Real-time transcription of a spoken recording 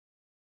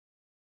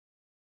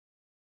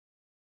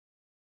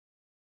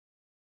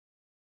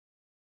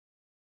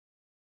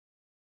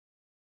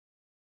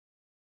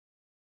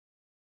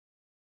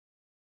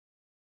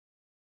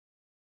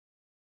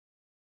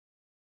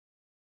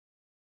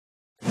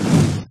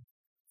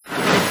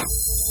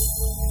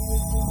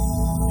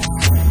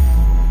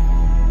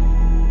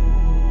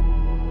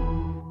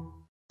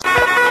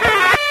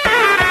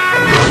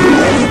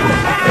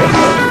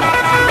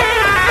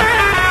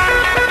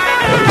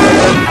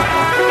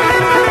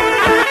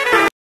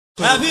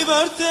Happy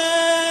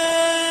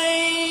birthday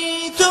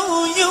to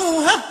you.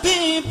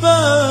 Happy birthday.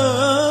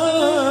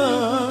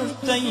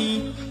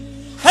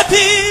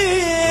 Happy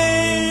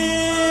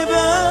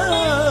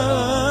birthday.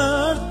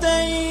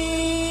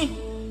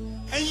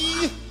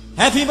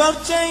 Happy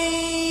birthday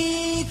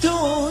to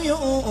you.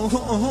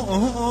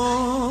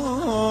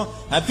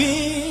 Happy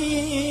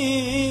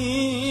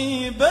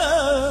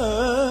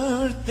birthday.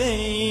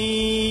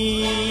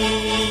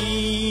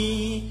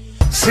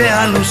 Σε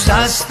άλλους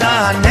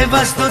άστα,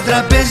 ανέβα στο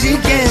τραπέζι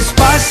και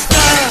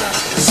σπάστα.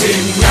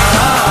 Ζημιά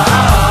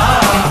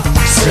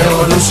σε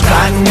όλους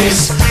κάνεις,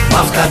 μ'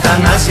 αυτά τα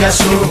νάσια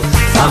σου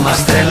θα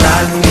μας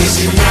τρελάνει.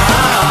 Ζημιά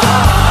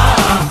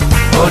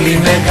πολύ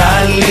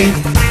μεγάλη,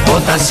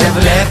 όταν σε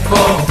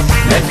βλέπω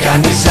με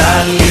πιάνεις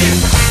άλλη.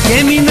 Και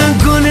μην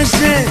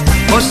αγκώνεσαι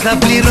πως θα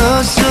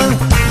πληρώσω,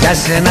 για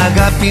σένα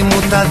αγάπη μου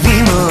τα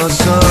δίνω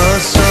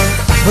σώσο.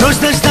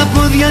 Μπροστά στα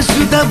πόδια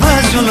σου τα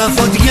βάζω όλα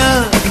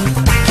φωτιά,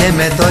 και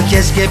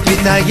μετόχες και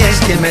επιταγές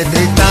και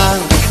μετρητά,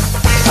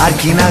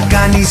 αρκεί να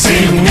κάνεις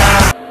ζημιά.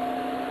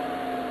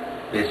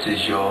 This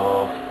is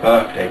your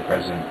birthday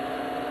present.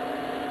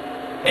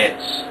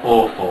 It's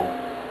awful.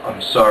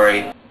 I'm sorry.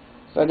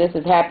 So this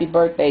is happy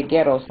birthday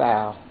ghetto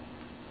style.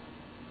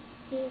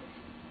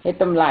 Hit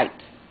them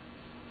lights.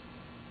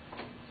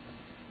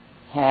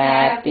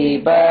 Happy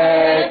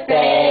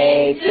birthday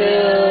to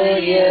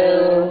you.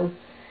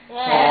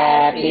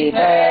 Happy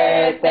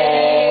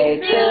birthday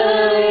to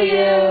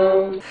you.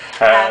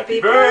 Happy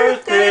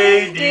birthday,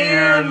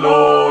 dear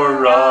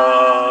Laura.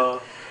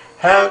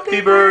 Happy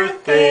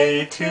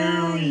birthday to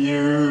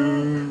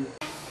you.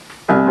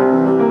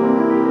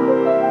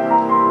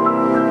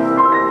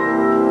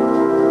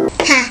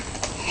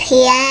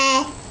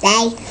 Happy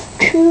birthday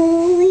to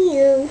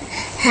you.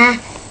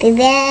 Happy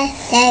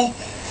birthday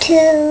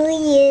to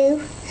you.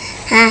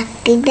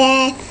 Happy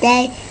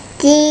birthday,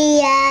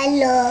 dear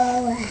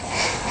Laura.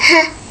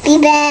 Happy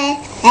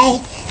birthday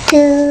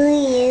to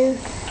you.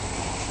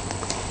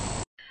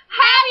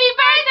 Happy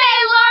birthday,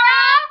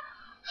 Laura!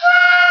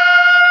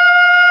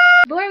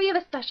 Laura, we have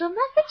a special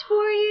message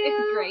for you.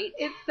 It's great.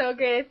 It's so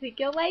great. I think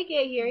you'll like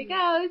it. Here he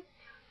goes.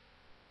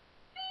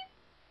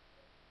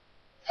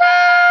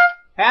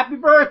 Happy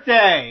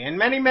birthday, and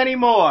many, many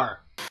more.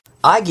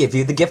 I give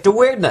you the gift of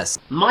weirdness.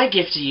 My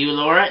gift to you,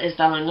 Laura, is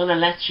that I'm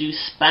gonna let you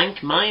spank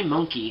my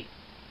monkey.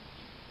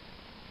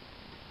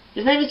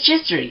 His name is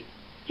Chistery.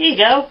 Here you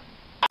go.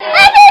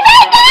 Happy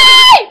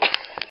birthday!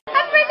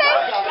 Happy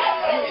birthday!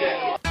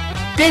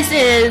 This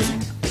is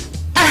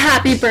a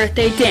happy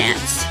birthday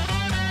dance.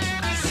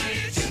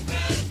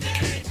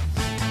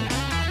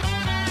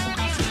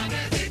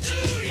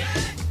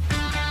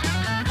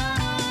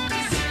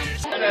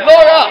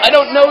 Laura, I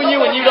don't know you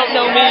and you don't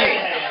know me.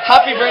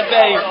 Happy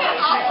birthday.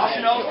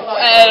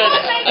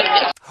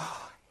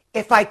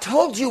 If I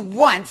told you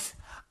once,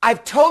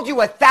 I've told you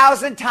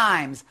 1,000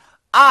 times.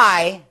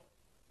 I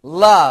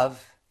love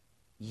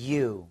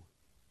you.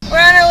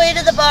 We're on our way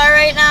to the bar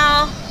right now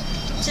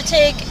to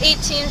take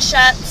 18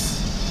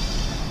 shots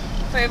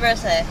for your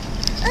birthday.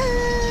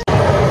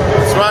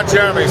 It's Ron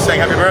Jeremy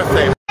saying happy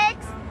birthday.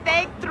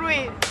 Take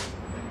 3.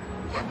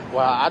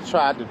 Well, I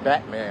tried the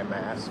Batman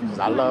mask because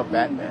I love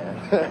Batman.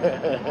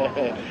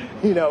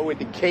 You know, with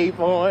the cape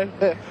on.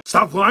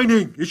 Stop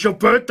whining. It's your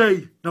birthday.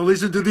 Now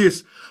listen to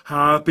this.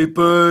 Happy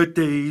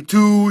birthday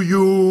to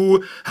you.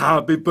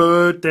 Happy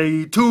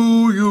birthday to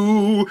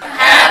you.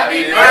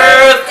 Happy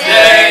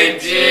birthday,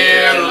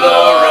 dear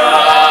Laura.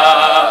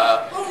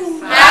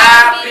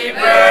 Happy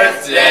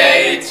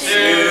birthday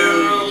to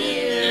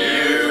you.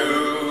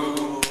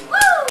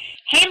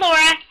 Hey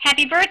Laura,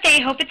 happy birthday.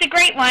 Hope it's a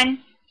great one.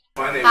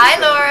 Hi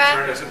Laura.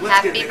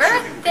 Happy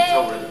birthday.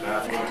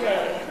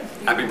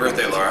 Happy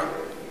birthday, Laura.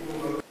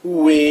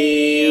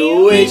 We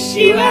wish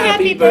you a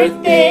happy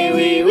birthday.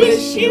 We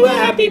wish you a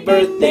happy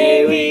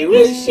birthday. We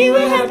wish you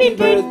a happy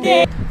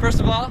birthday. First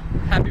of all,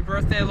 happy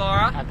birthday,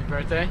 Laura. Happy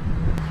birthday.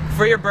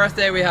 For your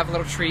birthday, we have a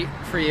little treat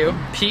for you.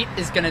 Pete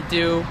is gonna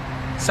do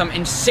some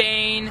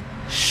insane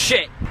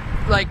shit.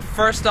 Like,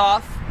 first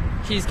off,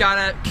 he's got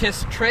a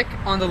kiss trick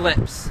on the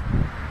lips.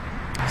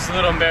 It's a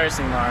little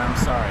embarrassing, Laura. I'm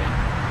sorry.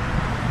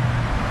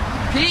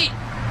 Pete!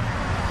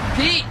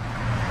 Pete!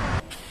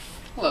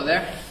 Hello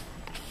there.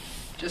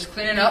 Just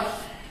cleaning up.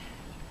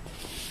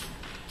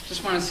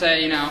 Just want to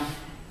say, you know,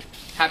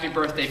 happy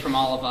birthday from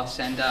all of us.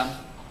 And, I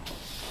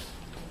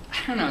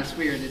don't know, it's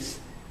weird. It's,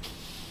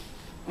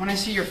 when I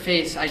see your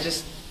face, I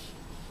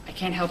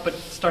can't help but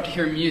start to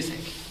hear music.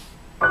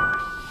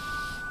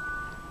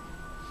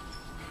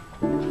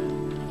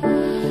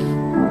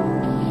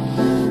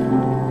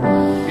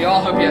 We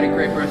all hope you had a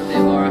great birthday,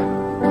 Laura.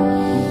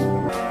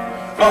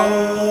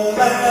 All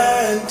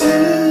I do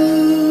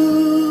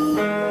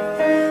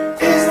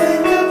is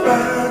think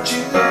about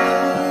you.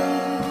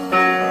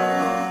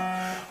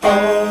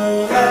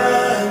 All I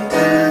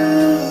do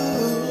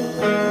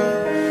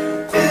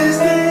is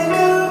think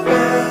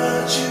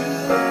about you.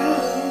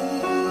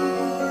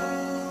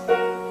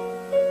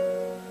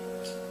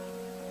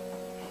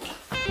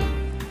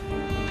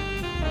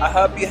 I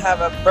hope you have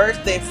a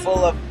birthday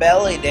full of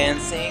belly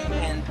dancing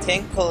and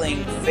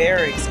tinkling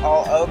fairies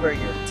all over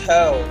your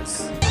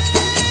toes.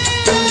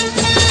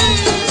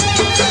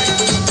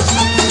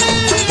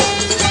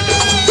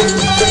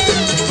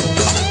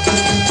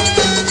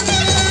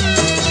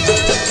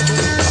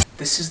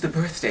 This is the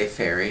birthday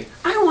fairy.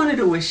 I wanted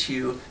to wish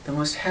you the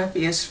most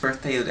happiest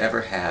birthday you'd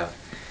ever have.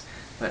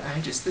 But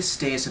this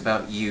day is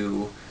about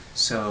you.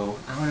 So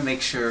I want to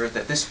make sure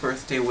that this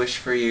birthday wish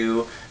for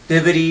you,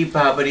 bibbidi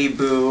bobbidi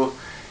boo,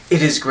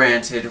 it is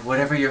granted,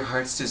 whatever your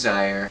heart's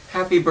desire.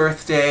 Happy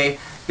birthday,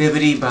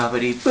 bibbidi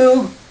bobbidi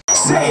boo.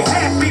 Say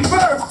happy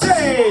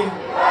birthday!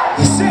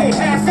 Say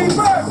happy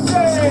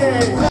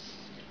birthday!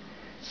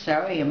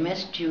 Sorry I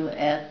missed you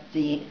at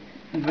the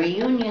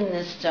reunion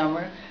this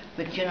summer,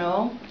 but you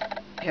know,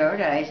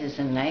 Paradise is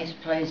a nice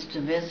place to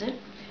visit.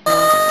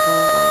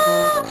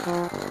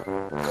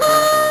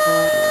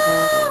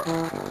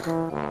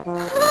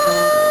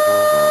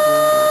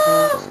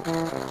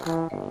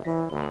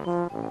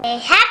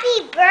 Happy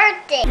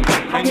birthday!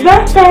 Happy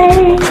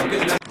birthday!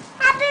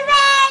 Happy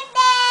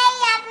birthday!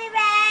 Happy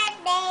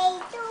birthday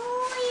to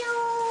you!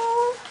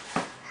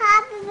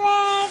 Happy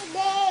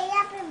birthday!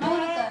 Happy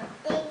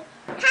birthday!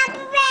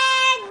 Happy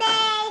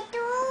birthday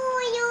to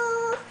you!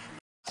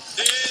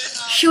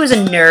 She was a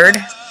nerd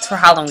for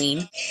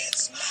Halloween.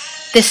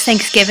 This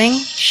Thanksgiving,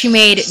 she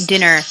made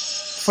dinner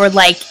for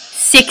like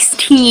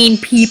 16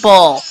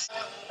 people.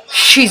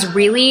 She's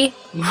really,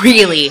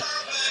 really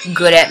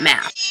good at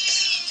math.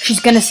 She's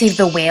gonna save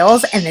the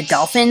whales and the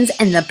dolphins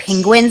and the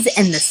penguins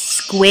and the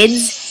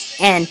squids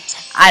and,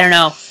 I don't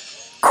know,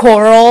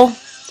 coral,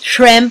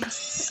 shrimp,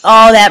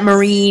 all that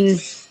marine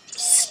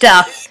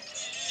stuff.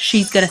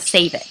 She's gonna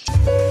save it.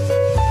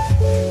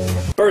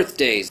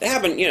 Birthdays. They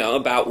happen, you know,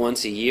 about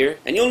once a year,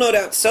 and you'll no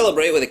doubt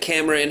celebrate with a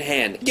camera in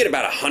hand. You get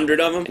about 100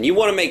 of them, and you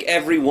want to make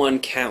every one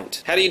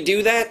count. How do you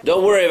do that?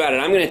 Don't worry about it.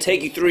 I'm going to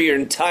take you through your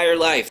entire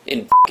life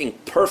in fucking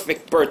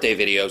perfect birthday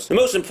videos. The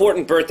most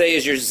important birthday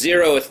is your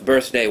 0th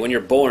birthday, when you're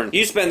born.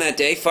 You spend that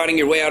day fighting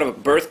your way out of a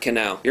birth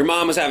canal. Your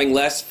mom was having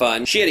less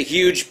fun. She had a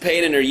huge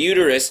pain in her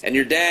uterus, and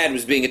your dad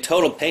was being a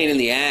total pain in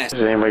the ass.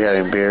 Has anybody got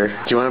any beer?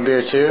 Do you want a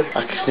beer too?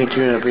 I can sneak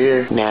you in a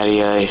beer.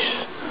 Natty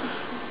Ice.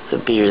 The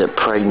beer that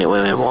pregnant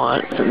women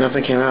want.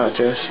 Nothing came out,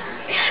 Jess.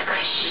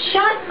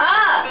 Shut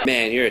up!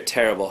 Man, you're a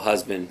terrible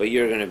husband, but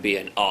you're gonna be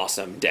an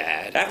awesome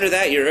dad. After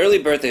that, your early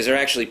birthdays are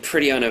actually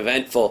pretty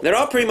uneventful. They're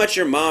all pretty much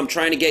your mom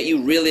trying to get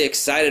you really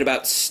excited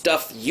about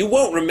stuff you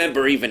won't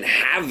remember even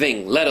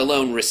having, let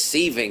alone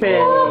receiving.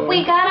 Ooh,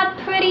 we got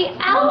a pretty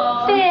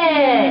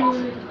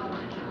outfit!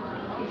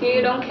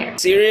 You don't care.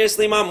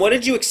 Seriously, Mom? What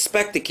did you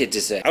expect the kid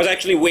to say? I was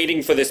actually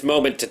waiting for this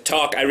moment to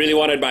talk. I really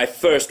wanted my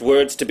first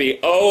words to be,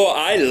 "Oh,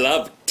 I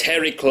love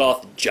terry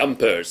cloth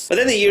jumpers." But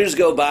then the years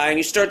go by and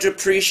you start to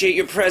appreciate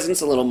your presents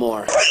a little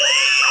more.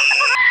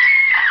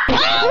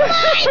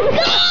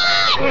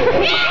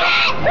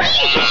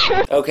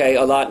 Okay,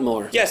 a lot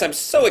more. Yes, I'm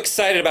so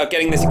excited about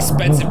getting this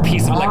expensive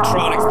piece of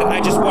electronics that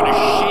I just want to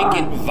shake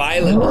it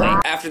violently.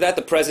 After that,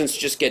 the presents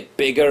just get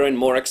bigger and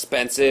more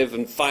expensive,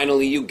 and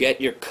finally you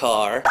get your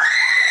car.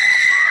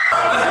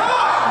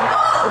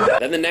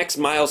 Then the next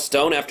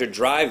milestone after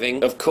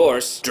driving, of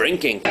course,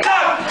 drinking.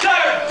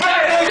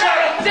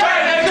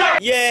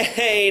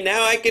 Yay!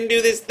 Now I can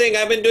do this thing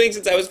I've been doing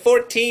since I was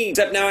 14.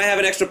 Except now I have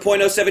an extra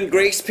 .07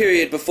 grace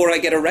period before I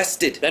get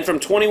arrested. Then from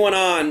 21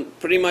 on,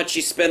 pretty much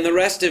you spend the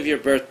rest of your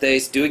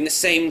birthdays doing the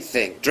same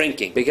thing,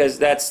 drinking. Because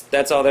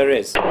that's all there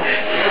is.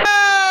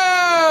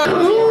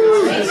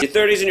 Your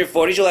 30s and your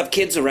 40s, you'll have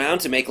kids around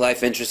to make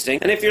life interesting.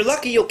 And if you're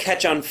lucky, you'll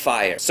catch on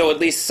fire. So at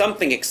least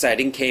something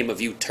exciting came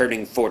of you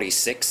turning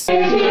 46.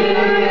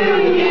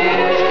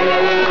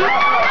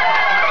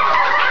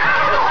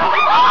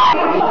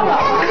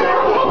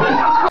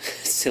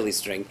 Silly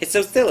string. It's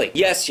so silly.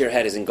 Yes, your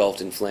head is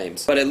engulfed in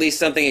flames. But at least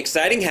something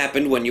exciting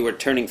happened when you were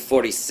turning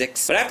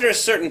 46. But after a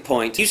certain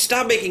point, you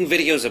stop making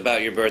videos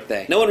about your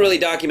birthday. No one really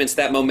documents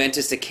that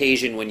momentous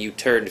occasion when you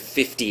turned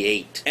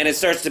 58. And it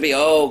starts to be,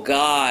 oh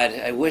God,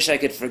 I wish I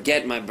could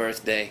forget my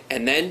birthday.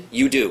 And then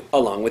you do,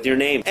 along with your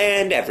name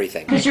and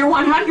everything. Because you're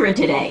 100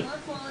 today.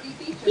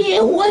 Yeah,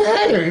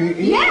 100.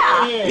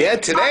 Yeah. Yeah,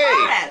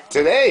 today.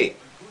 Today.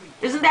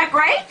 Isn't that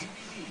great?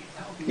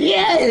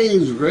 Yeah, it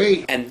is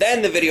great. And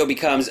then the video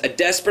becomes a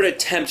desperate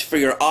attempt for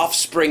your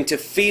offspring to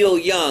feel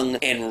young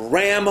and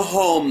ram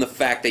home the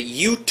fact that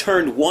you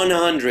turned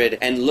 100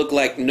 and look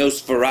like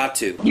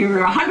Nosferatu. You're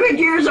 100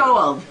 years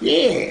old.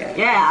 Yeah.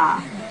 Yeah.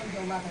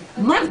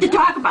 Live to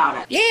talk about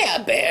it.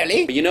 Yeah,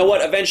 barely. But you know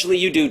what? Eventually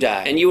you do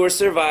die. And you were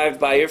survived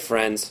by your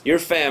friends, your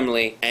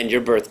family, and your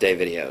birthday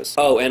videos.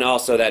 Oh, and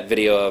also that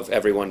video of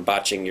everyone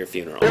botching your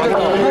funeral.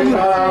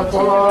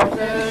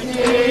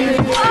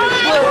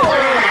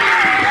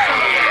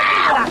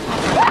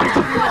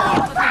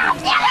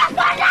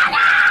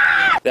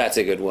 That's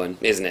a good one,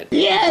 isn't it?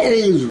 Yeah, it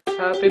is.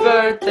 Happy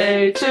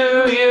birthday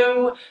to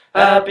you.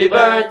 Happy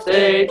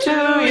birthday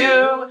to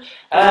you.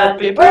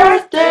 Happy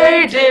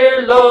birthday,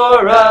 dear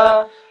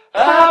Laura.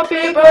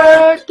 Happy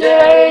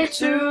birthday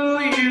to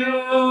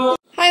you.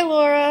 Hi,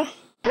 Laura.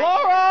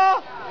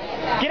 Laura!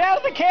 Get out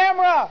out the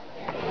camera!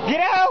 Get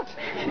out!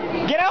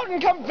 Get out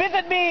and come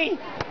visit me!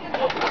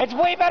 It's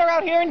way better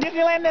out here in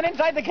Disneyland than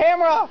inside the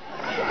camera!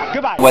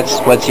 Goodbye.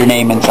 What's your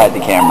name inside the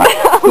camera?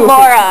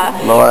 Laura.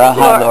 Laura?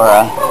 Hi,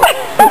 Laura.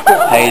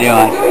 How you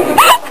doing?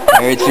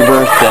 Here, it's your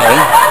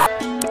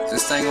birthday. Is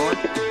this thing on?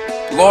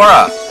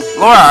 Laura!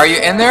 Laura, are you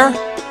in there?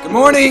 Good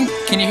morning!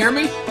 Can you hear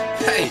me?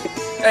 Hey,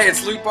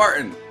 it's Luke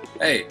Barton.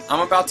 Hey, I'm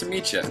about to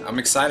meet you. I'm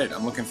excited.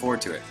 I'm looking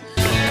forward to it.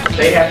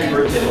 Say happy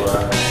birthday,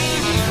 Laura.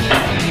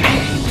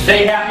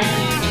 Say happy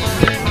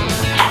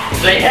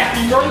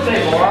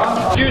birthday,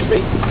 Laura. Excuse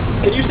me.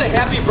 Can you say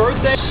happy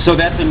birthday? So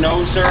that's a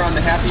no, sir, on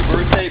the happy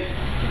birthday?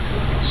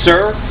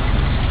 Sir?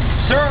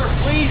 Sir,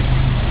 please.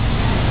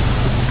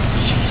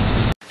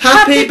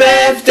 Happy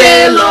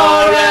birthday,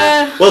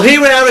 Laura! Well,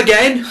 here we are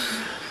again.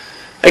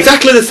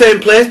 Exactly the same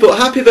place, but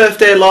happy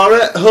birthday,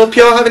 Laura. Hope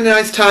you're having a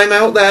nice time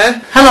out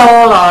there.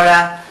 Hello,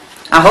 Laura.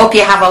 I hope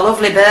you have a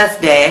lovely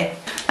birthday.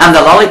 And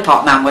the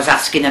Lollipop Man was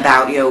asking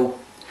about you.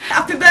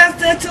 Happy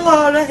birthday to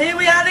Laura. Here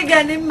we are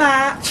again in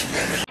March.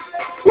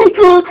 Happy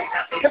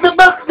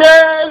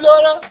birthday,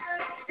 Laura.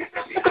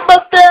 Happy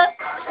birthday.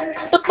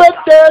 Happy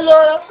birthday,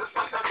 Laura.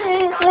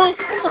 Happy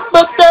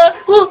birthday.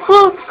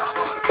 Woo-hoo.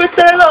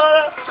 Birthday,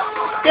 Laura.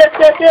 Yeah.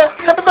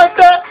 Happy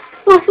birthday.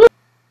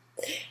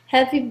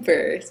 Happy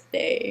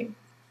birthday.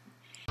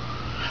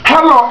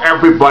 Hello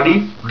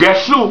everybody,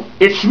 guess who?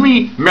 It's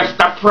me,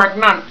 Mr.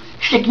 Pregnant.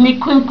 Stickney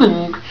Quink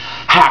Quink.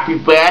 Happy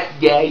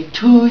birthday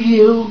to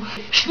you.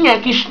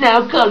 Snacky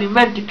Snow Curly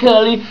Mental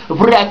Curly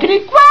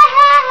Brackety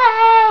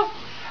Wow.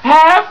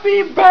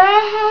 Happy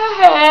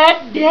birthday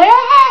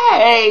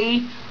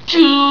to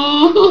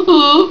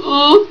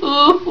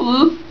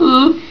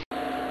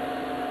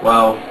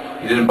Well,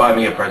 you didn't buy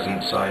me a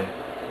present, so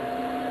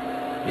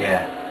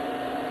yeah.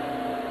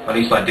 At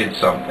least I did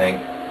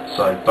something,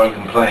 so don't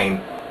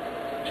complain.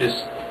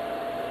 Just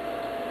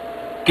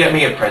get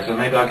me a present,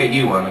 maybe I'll get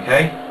you one,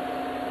 okay?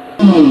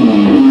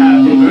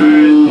 Happy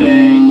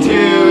birthday to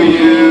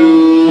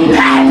you.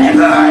 Happy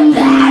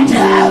birthday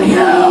to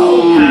you.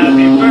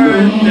 Happy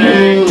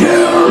birthday to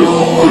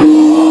you.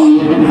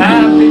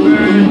 Happy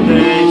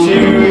birthday to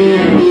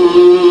you.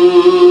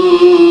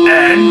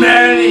 And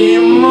many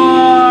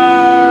more.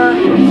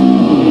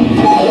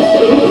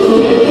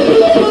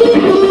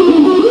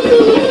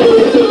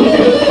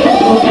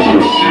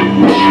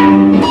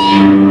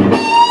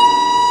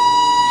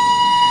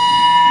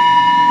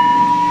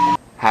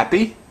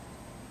 Happy?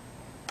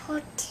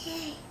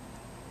 Birthday.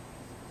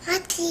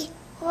 Happy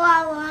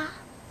Laura.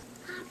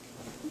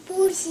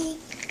 Boozy.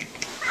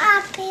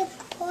 Happy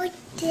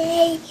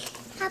birthday.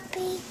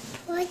 Happy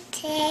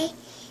birthday.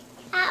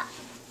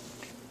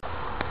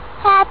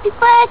 Happy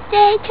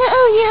birthday to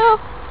you.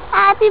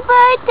 Happy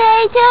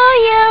birthday to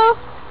you.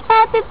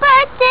 Happy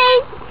birthday,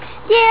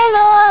 dear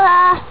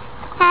Laura.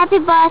 Happy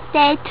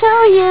birthday to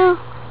you.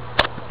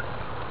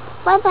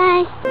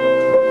 Bye-bye.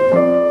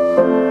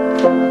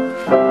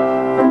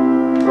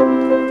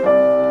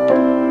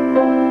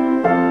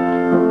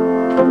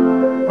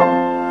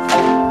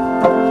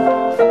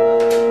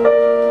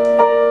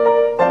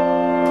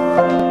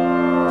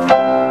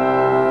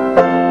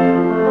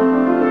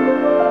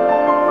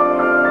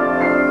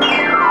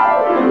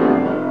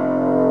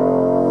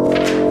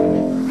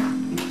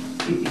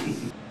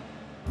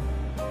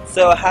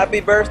 So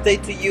happy birthday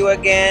to you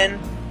again.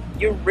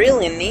 You're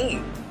really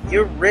neat.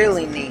 You're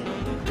really neat.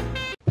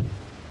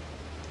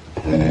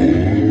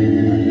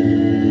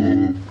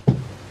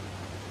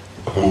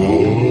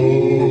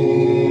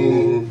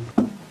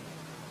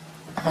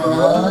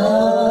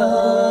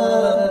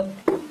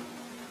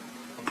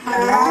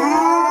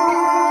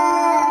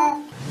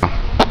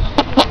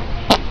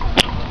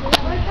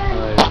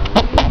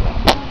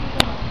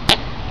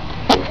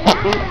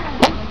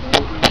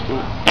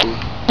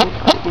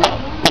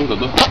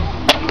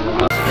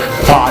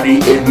 Party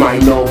in my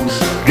nose,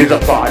 there's a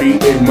party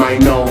in my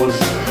nose.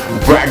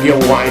 Brag your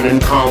wine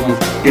and come,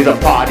 there's a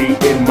party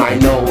in my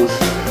nose.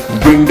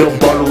 Bring the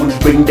balloons,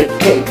 bring the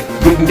cake,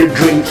 bring the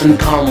drinks and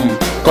come.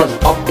 Cause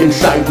up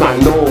inside my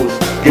nose,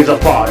 there's a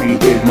party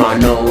in my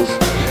nose.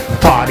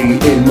 Party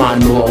in my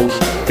nose,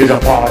 there's a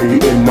party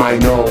in my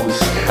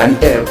nose.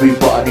 And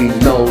everybody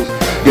knows,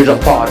 there's a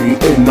party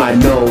in my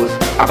nose.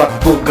 I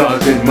got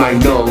boogers in my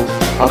nose,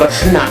 I got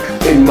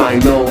snack in my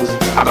nose,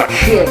 I got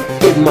shit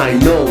in my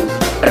nose.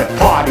 And a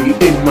party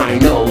in my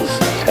nose.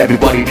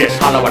 Everybody just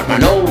holler at my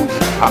nose.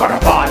 I got a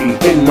party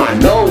in my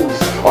nose.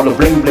 All the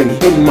bling bling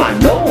in my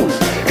nose.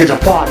 There's a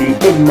party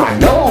in my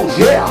nose,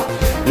 yeah.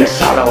 Let's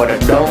holler at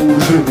the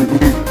nose.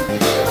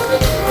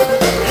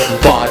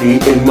 Party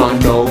in my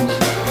nose.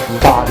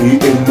 Party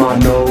in my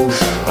nose.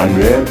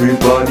 And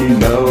everybody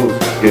knows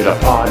there's a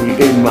party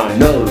in my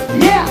nose,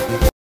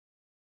 yeah.